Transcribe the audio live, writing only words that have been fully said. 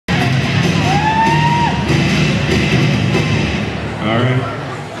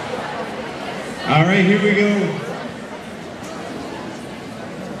All right, here we go.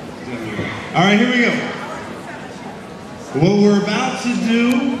 All right, here we go. What we're about to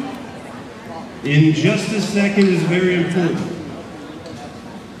do in just a second is very important.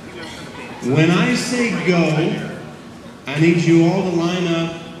 When I say go, I need you all to line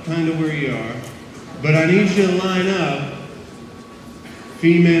up kind of where you are, but I need you to line up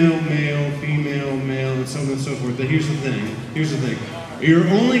female, male, female, male, and so on and so forth. But here's the thing. You're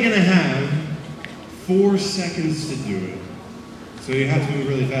only going to have 4 seconds to do it. So you have to move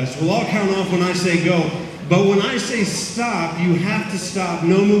really fast. We'll all count off when I say go, but when I say stop, you have to stop.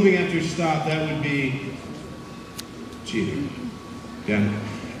 No moving after stop. That would be cheating. Yeah?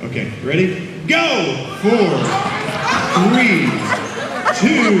 Okay, ready? Go! 4, 3,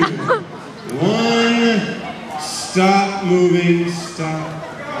 2, 1. Stop moving. Stop.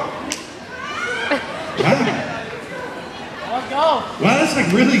 Wow. Let's go. Wow, that's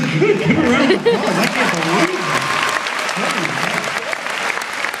like really good. Give a round of applause. I can't believe it.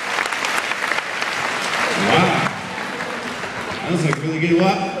 Wow. That was like really good.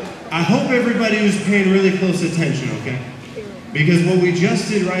 Well, I hope everybody was paying really close attention, okay? Because what we just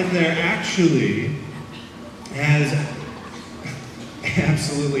did right there actually has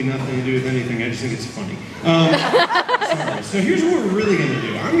absolutely nothing to do with anything. I just think it's funny. Sorry. So here's what we're really going to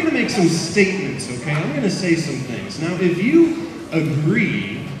do. I'm going to make some statements, okay? I'm going to say some things. Now, if you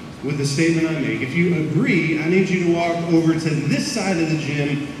agree with the statement I make, if you agree, I need you to walk over to this side of the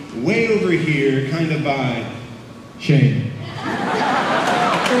gym, way over here, kind of by Shane.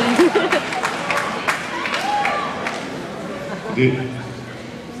 Dude,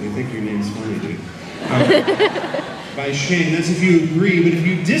 you think your name's funny, dude. By Shane, that's if you agree, but if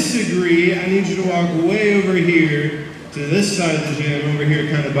you disagree, I need you to walk way over here to this side of the gym, over here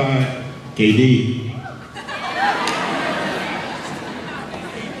kind of by KD.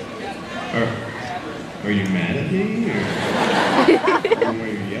 Are you mad at me, or are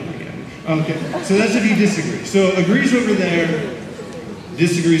you yelling at me? Okay, so that's if you disagree. So agrees over there,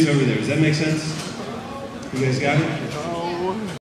 disagrees over there. Does that make sense? You guys got it?